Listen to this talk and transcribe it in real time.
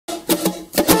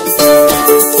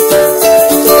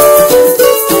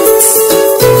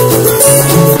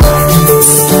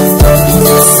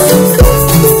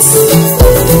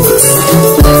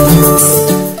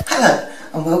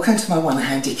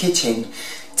kitchen.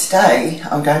 Today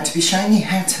I'm going to be showing you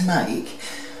how to make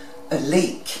a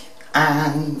leek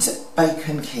and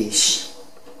bacon quiche.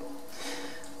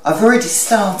 I've already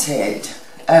started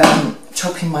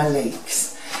chopping my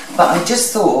leeks, but I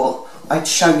just thought I'd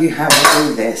show you how I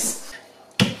do this.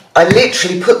 I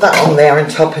literally put that on there in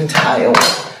top and tail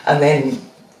and then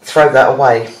throw that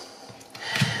away.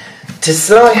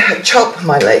 To chop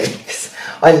my leeks,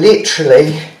 I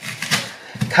literally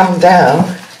come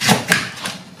down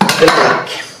the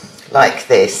leek like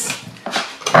this,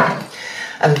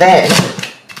 and then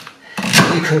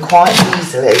you can quite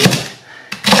easily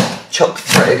chop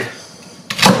through.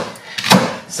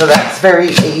 So that's very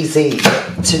easy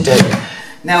to do.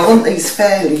 Now I want these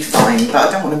fairly fine, but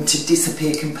I don't want them to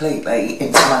disappear completely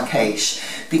into my quiche,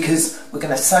 because we're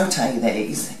going to saute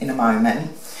these in a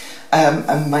moment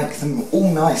and make them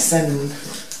all nice and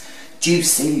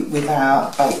juicy with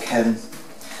our bacon.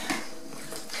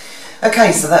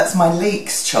 Okay, so that's my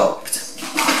leeks chopped.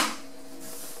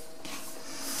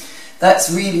 That's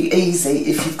really easy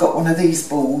if you've got one of these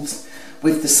boards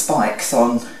with the spikes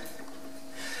on.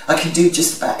 I can do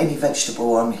just about any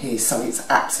vegetable on here, so it's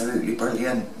absolutely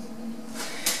brilliant.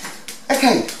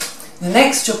 Okay, the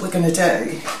next job we're going to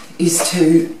do is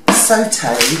to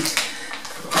saute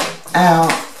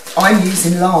I'm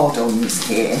using lardons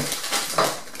here.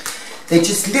 They're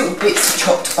just little bits of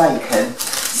chopped bacon.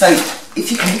 So if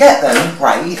you can get them,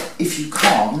 great. If you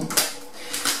can't,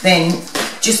 then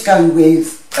just go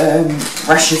with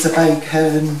rashers of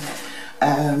bacon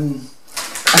and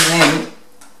then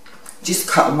just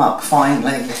cut them up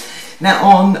finely. Now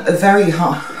on a very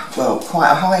high, well,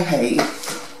 quite a high heat,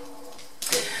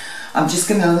 I'm just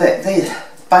going to let the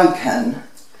bacon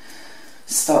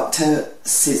start to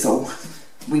sizzle.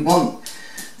 We want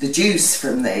the juice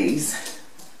from these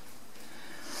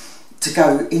to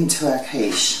go into our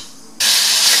quiche.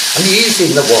 I'm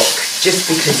using the wok just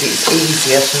because it's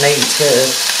easier for me to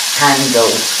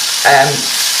handle.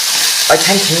 I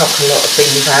tend to knock a lot of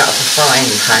things out of the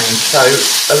frying pan, so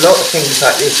a lot of things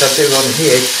like this I do on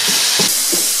here.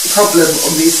 The problem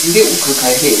on this little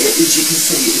cooker here is you can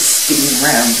see it's spinning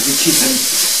around, which isn't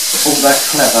all that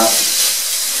clever.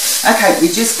 Okay, we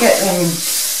just get them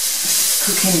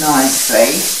cooking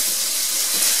nicely,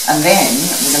 and then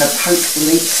we're going to poke the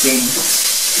leeks in.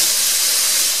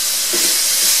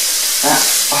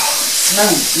 That's, oh, it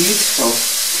smells beautiful.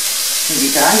 Here we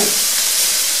go.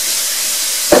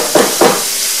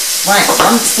 Right,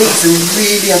 once these are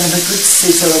really having a good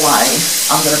sizzle away,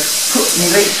 I'm going to put my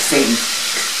leeks in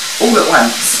all at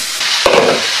once.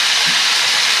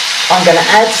 I'm going to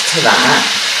add to that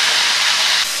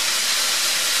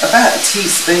about a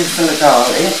teaspoonful of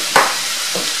garlic,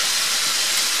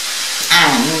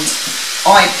 and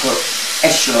I put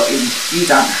eshallot in. You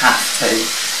don't have to,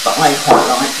 but I quite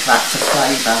like that for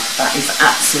flavour. That is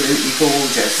absolutely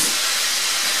gorgeous.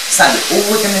 So all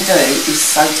we're going to do is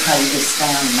saute this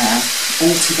down now,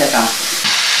 all together.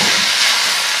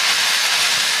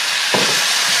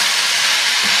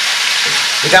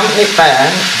 We don't want it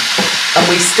burnt, and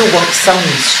we still want some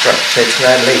structure to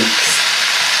our leeks.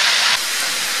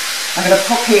 I'm going to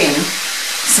pop in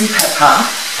some pepper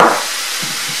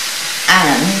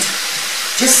and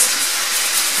just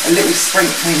a little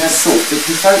sprinkling of salt,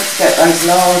 because don't forget those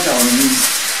lardons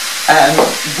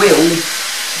will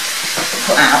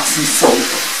put out some salt.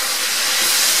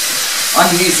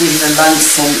 I'm using the low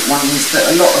salt ones, but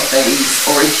a lot of these,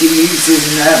 or if you're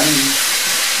using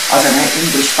I don't know,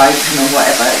 English bacon or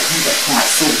whatever, it can get quite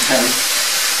salty.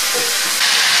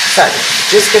 So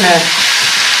just going to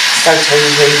saute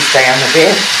these down a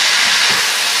bit,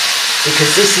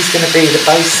 because this is going to be the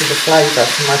base of the flavour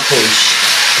for my quiche.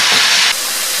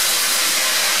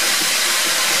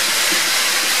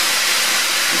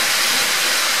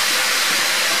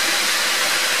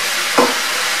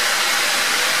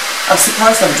 I'm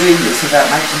surprised I'm doing this without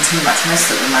making too much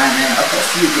mess at the moment. I've got a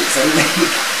few bits of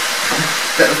leek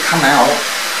that have come out.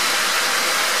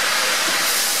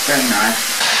 Very nice.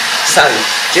 So,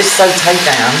 just saute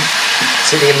down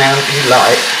to the amount you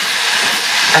like,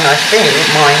 and I think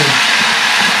mine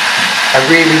are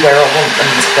really where I want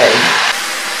them to be.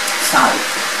 So,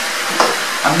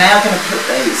 I'm now going to put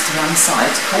these to one side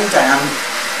to cool down,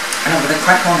 and I'm going to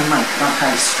crack on and make my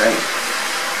pastry.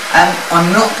 I'm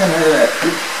not going to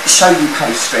show you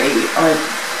pastry. I've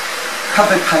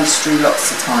covered pastry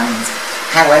lots of times.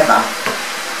 However,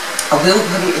 I will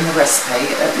put it in the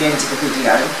recipe at the end of the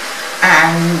video,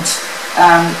 and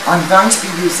I'm going to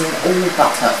be using all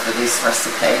butter for this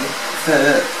recipe, for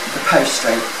the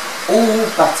pastry. All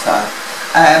butter.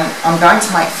 I'm going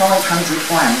to make 500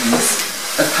 grams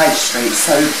of pastry,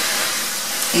 so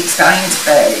it's going to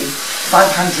be 500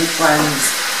 grams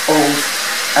of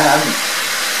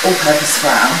all-purpose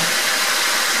flour,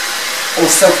 or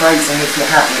self-raising if you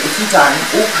have it. If you don't,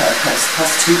 all-purpose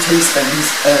plus 2 teaspoons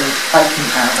of baking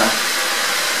powder.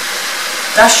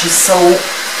 Dash of salt,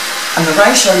 and the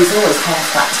ratio is always half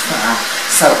fat to flour,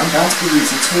 so I'm going to be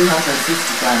using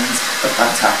 250 grams of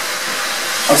butter.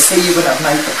 I'll see you when I've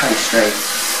made the pastry.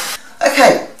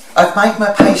 Okay, I've made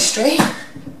my pastry.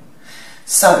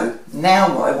 So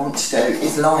now what I want to do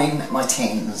is line my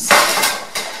tins.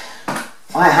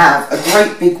 I have a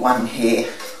great big one here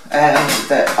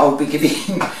that I'll be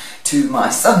giving to my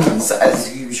sons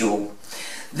as usual.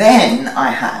 Then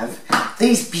I have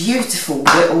these beautiful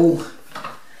little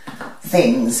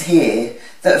things here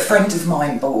that a friend of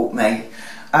mine bought me.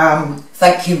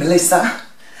 Thank you, Melissa.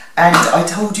 And I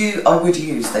told you I would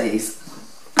use these.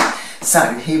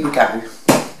 So here we go.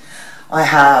 I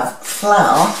have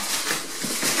flour,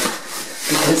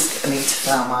 because I need to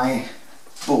flour my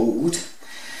board.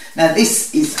 Now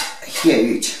this is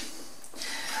huge,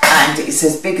 and it's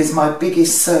as big as my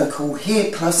biggest circle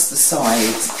here plus the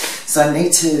sides, so I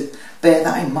need to bear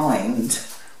that in mind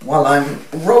while I'm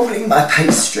rolling my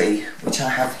pastry, which I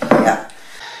have here.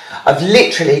 I've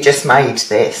literally just made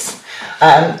this.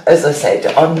 As I said,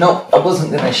 I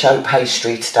wasn't going to show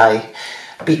pastry today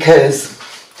because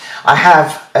I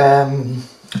have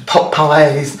pot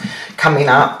pies coming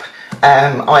up.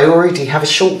 I already have a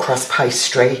shortcrust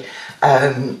pastry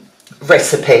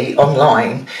recipe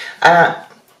online.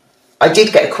 I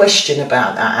did get a question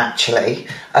about that actually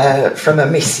from a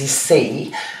Mrs.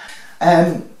 C.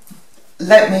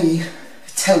 Let me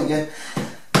tell you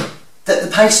that the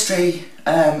pastry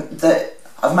that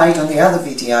I've made on the other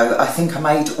video, I think I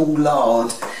made all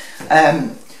lard,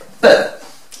 but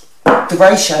the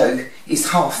ratio is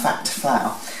half fat to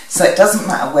flour. So it doesn't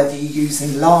matter whether you're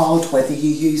using lard, whether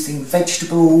you're using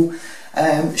vegetable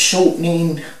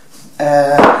shortening,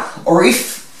 or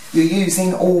if you're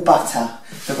using all butter,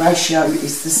 the ratio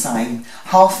is the same,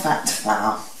 half fat to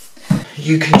flour.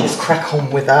 You can just crack on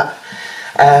with that.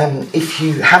 If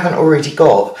you haven't already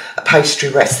got a pastry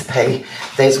recipe,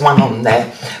 there's one on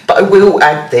there. But I will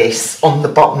add this on the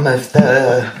bottom of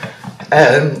the,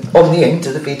 on the end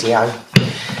of the video,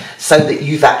 so that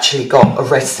you've actually got a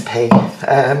recipe,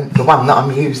 the one that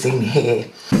I'm using here.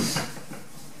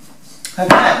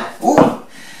 Okay, ooh,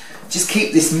 just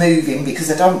keep this moving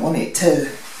because I don't want it to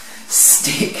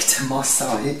stick to my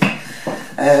side.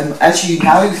 As you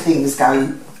know, things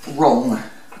go wrong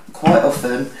quite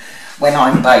often when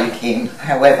I'm baking.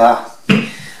 However,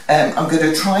 I'm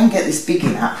going to try and get this big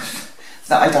enough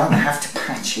that I don't have to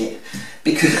patch it,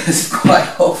 because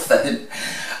quite often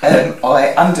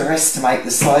I underestimate the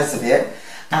size of it,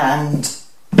 and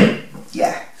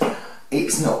yeah,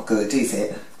 it's not good, is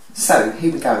it? So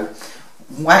here we go.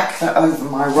 Whack that over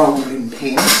my rolling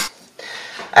pin.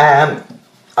 I'm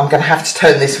going to have to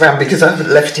turn this around because I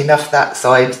haven't left enough that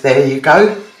side. There you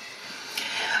go.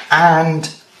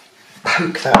 And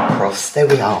poke that across. There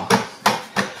we are.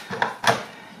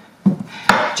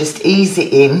 Just ease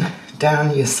it in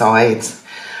down your sides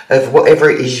of whatever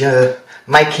it is you're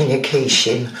making your quiche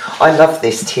in. I love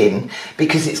this tin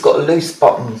because it's got a loose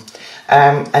bottom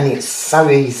and it's so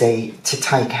easy to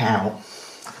take out.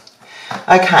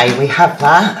 Okay, we have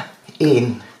that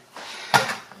in.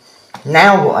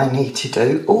 Now what I need to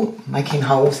do, oh, making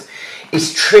holes,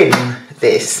 is trim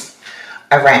this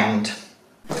around.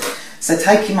 So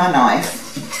taking my knife,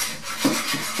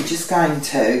 I'm just going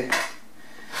to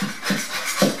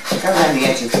go around the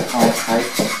edge of the pie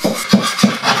plate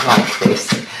like this.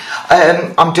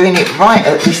 I'm doing it right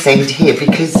at this end here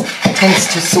because it tends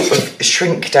to sort of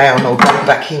shrink down or go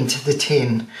back into the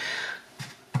tin.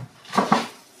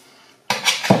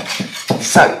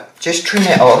 So just trim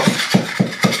it off.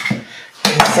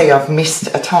 You can see I've missed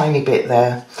a tiny bit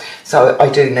there, so I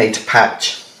do need to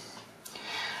patch,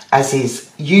 as is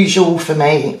usual for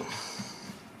me.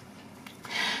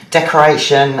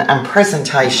 Decoration and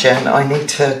presentation I need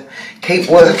to keep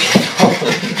working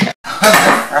on.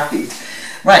 I'm afraid.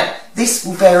 Right, this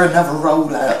will bear another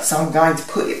roll out, so I'm going to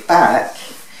put it back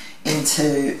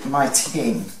into my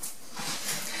tin.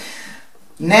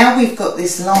 Now we've got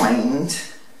this lined,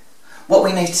 what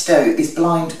we need to do is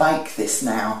blind bake this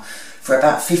now for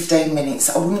about 15 minutes.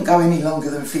 I wouldn't go any longer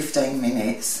than 15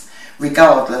 minutes,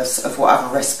 regardless of what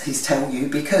other recipes tell you,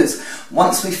 because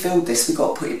once we've filled this, we've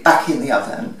got to put it back in the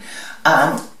oven,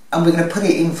 and we're going to put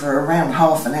it in for around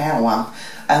half an hour.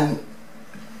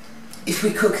 If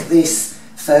we cook this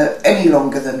for any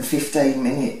longer than 15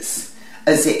 minutes,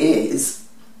 as it is,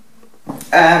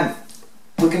 we're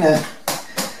going to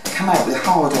come out with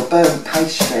hard or burnt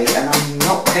pastry, and I'm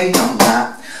not keen on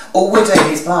that. All we're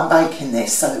doing is blind baking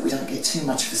this so that we don't get too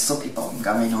much of a soppy bottom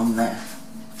going on there.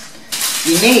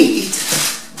 You need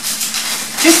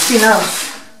just enough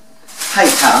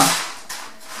paper,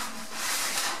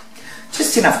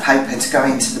 to go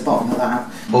into the bottom of that,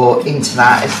 or into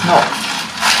that. It's not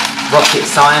rocket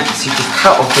science, you just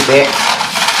cut off a bit,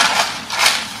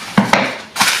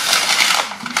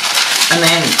 and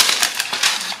then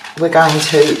we're going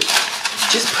to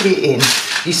just put it in.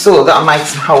 You saw that I made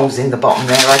some holes in the bottom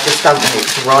there. I just don't want it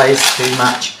to rise too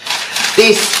much.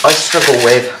 This I struggle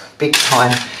with big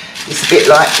time. It's a bit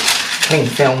like cling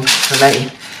film for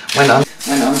me when I'm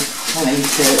trying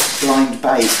to blind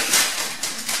bake.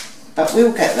 But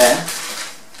we'll get there.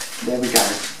 There we go.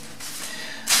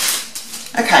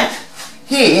 Okay,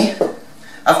 here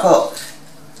I've got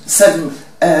some,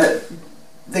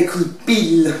 they're called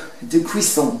billes de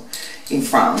cuisson in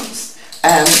France,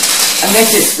 and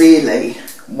they're just really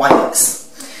weights.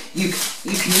 You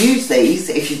can use these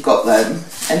if you've got them,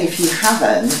 and if you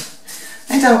haven't,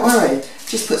 then don't worry,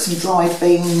 just put some dried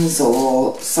beans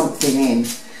or something in,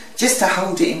 just to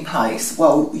hold it in place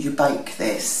while you bake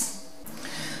this.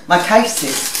 My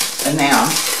cases are now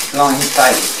blind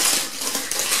baked.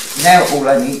 Now all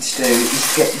I need to do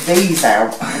is get these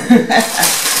out.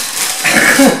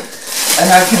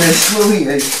 And I can assure you,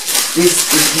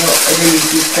 this is not an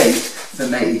easy feat for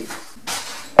me.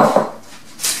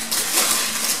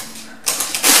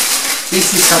 This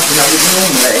is something I would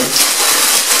normally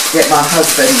get my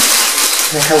husband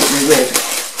to help me with.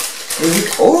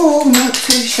 Oh, not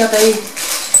too shabby.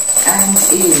 And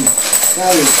in.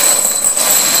 Go.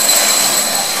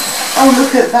 Oh,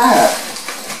 look at that.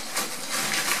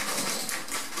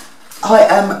 I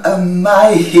am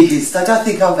amazed. I don't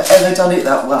think I've ever done it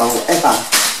that well, ever.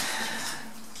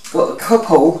 Got a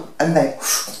couple and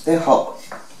they're hot.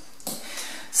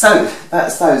 So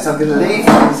that's those. I'm going to leave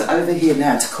those over here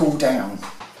now to cool down.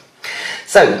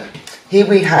 So here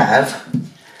we have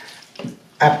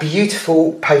a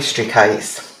beautiful pastry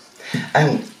case,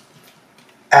 and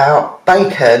our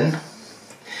bacon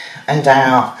and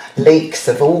our leeks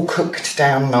have all cooked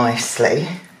down nicely,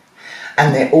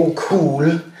 and they're all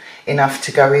cool enough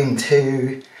to go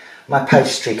into my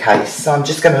pastry case. So I'm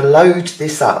just going to load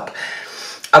this up.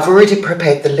 I've already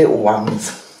prepared the little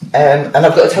ones, and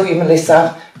I've got to tell you,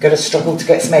 Melissa, I'm going to struggle to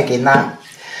get some egg in that.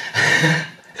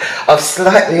 I've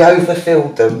slightly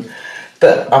overfilled them,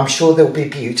 but I'm sure they'll be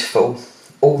beautiful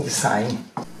all the same.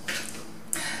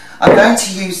 I'm going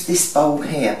to use this bowl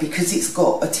here because it's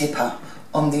got a tipper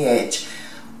on the edge,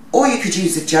 or you could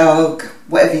use a jug,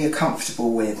 whatever you're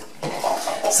comfortable with.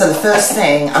 So the first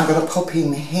thing I'm going to pop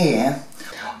in here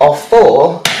are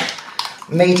 4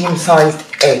 medium-sized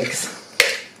eggs,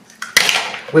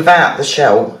 without the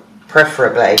shell,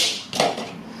 preferably.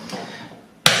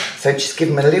 So just give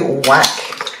them a little whack,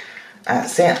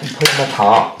 that's it, and pull them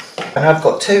apart. And I've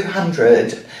got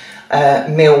 200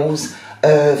 mils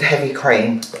of heavy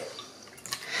cream.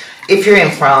 If you're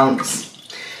in France,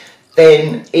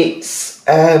 then it's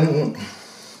crème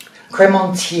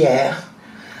entière,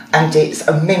 and it's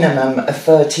a minimum of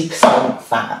 30%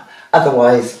 fat.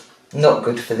 Otherwise, not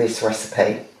good for this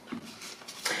recipe.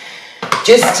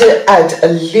 Just to add a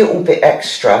little bit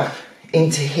extra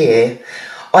into here,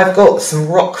 I've got some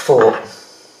Roquefort,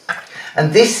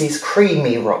 and this is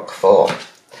creamy Roquefort.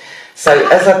 So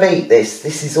as I beat this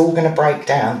is all going to break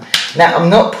down. Now I'm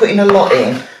not putting a lot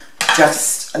in,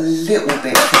 just a little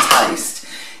bit for taste.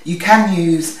 You can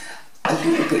use a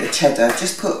little bit of cheddar,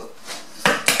 just put,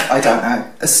 I don't know,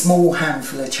 a small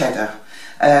handful of cheddar,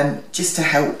 just to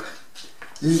help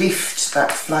lift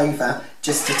that flavour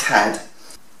just a tad.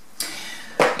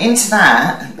 Into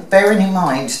that, bearing in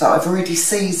mind that I've already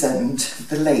seasoned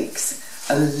the leeks,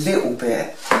 a little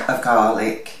bit of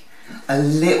garlic, a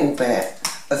little bit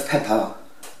of pepper.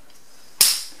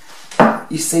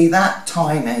 You see that?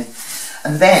 Tiny.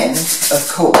 And then,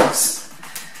 of course,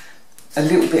 a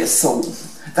little bit of salt.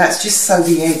 That's just so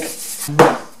the egg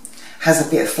has a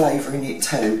bit of flavour in it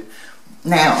too.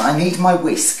 Now I need my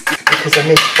whisk because I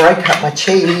need to break up my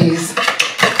cheese.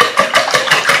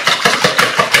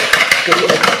 Give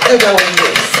it a good old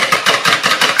whisk.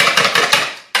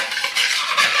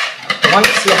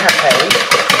 Once you're happy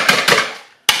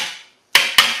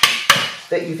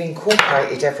that you've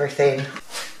incorporated everything,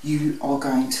 you are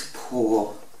going to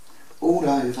pour all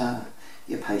over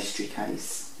your pastry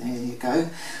case. There you go.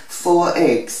 4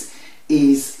 eggs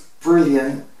is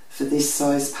brilliant for this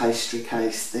size pastry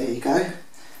case. There you go.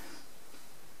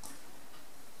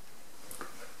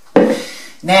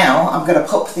 Now I'm going to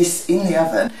pop this in the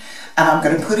oven, and I'm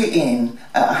going to put it in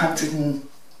at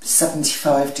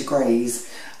 175 degrees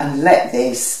and let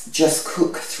this just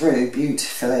cook through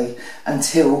beautifully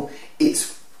until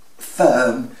it's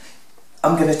firm.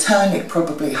 I'm going to turn it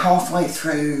probably halfway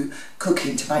through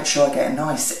cooking to make sure I get a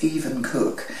nice even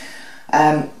cook,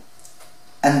 and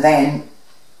then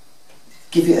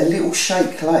give it a little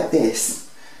shake like this,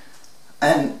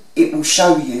 and it will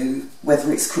show you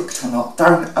whether it's cooked or not.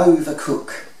 Don't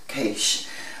overcook quiche.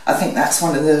 I think that's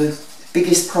one of the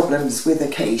biggest problems with a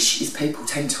quiche, is people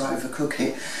tend to overcook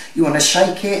it. You want to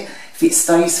shake it. If it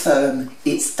stays firm,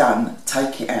 it's done.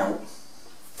 Take it out.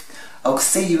 I'll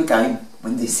see you again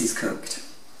when this is cooked.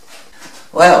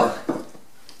 Well,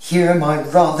 here are my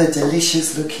rather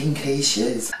delicious looking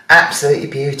quiches. Absolutely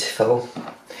beautiful.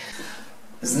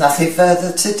 There's nothing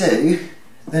further to do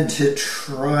than to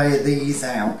try these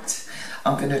out.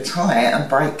 I'm going to try it and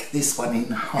break this one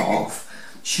in half.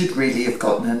 Should really have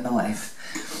gotten a knife,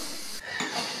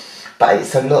 but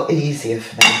it's a lot easier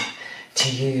for me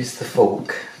to use the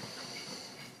fork.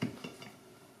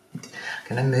 I'm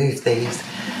going to move these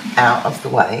out of the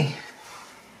way.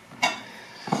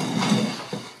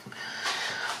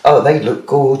 Oh, they look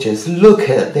gorgeous. Look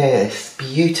at this,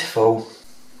 beautiful.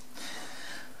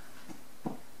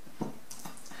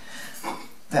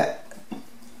 That,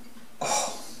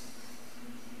 oh.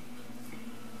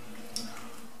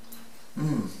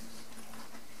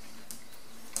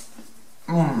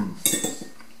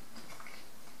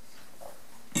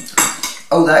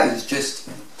 Oh, that is just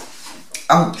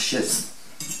unctuous.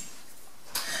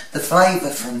 The flavour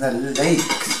from the leek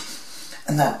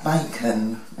and that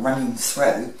bacon running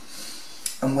through,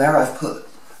 and where I've put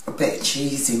a bit of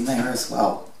cheese in there as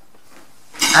well.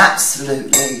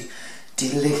 Absolutely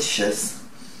delicious.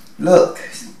 Look,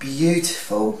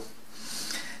 beautiful.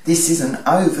 This isn't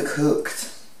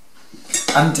overcooked,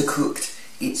 undercooked.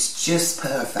 It's just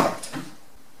perfect.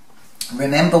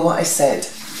 Remember what I said.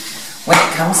 When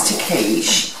it comes to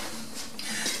quiche,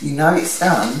 you know it's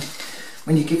done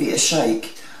when you give it a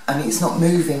shake and it's not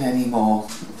moving anymore.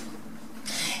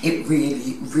 It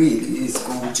really, really is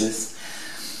gorgeous.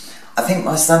 I think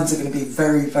my sons are going to be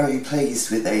very, very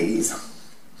pleased with these.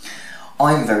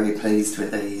 I'm very pleased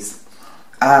with these.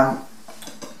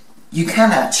 You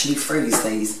can actually freeze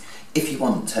these if you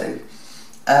want to.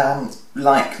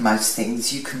 Like most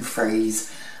things, you can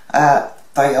freeze.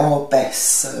 They are best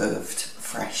served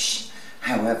fresh,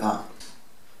 however.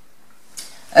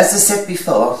 As I said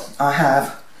before, I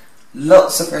have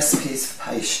lots of recipes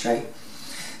for pastry.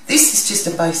 This is just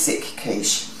a basic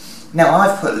quiche. Now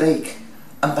I've put leek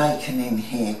and bacon in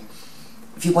here.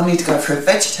 If you wanted to go for a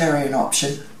vegetarian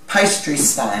option, pastry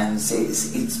stands,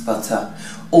 it's butter,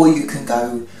 or you can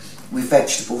go with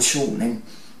vegetable shortening.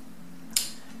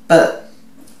 But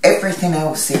everything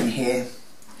else in here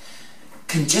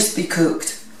can just be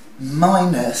cooked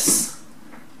minus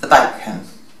the bacon,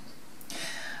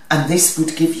 and this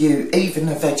would give you even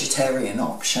a vegetarian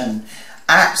option.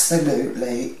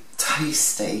 Absolutely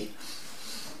tasty.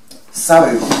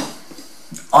 So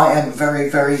I am very,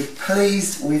 very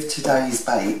pleased with today's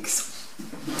bakes.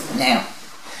 Now,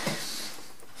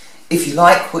 if you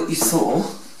like what you saw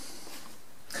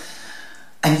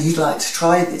and you'd like to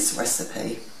try this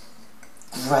recipe,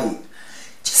 great.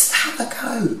 Just have a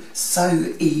go.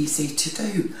 So easy to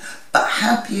do. But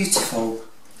how beautiful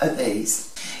are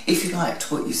these? If you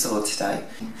liked what you saw today,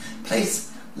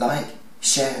 please like,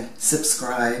 share,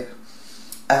 subscribe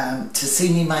to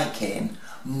see me making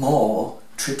more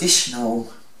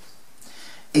traditional,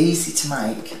 easy to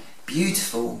make,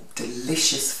 beautiful,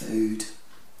 delicious food.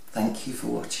 Thank you for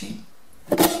watching.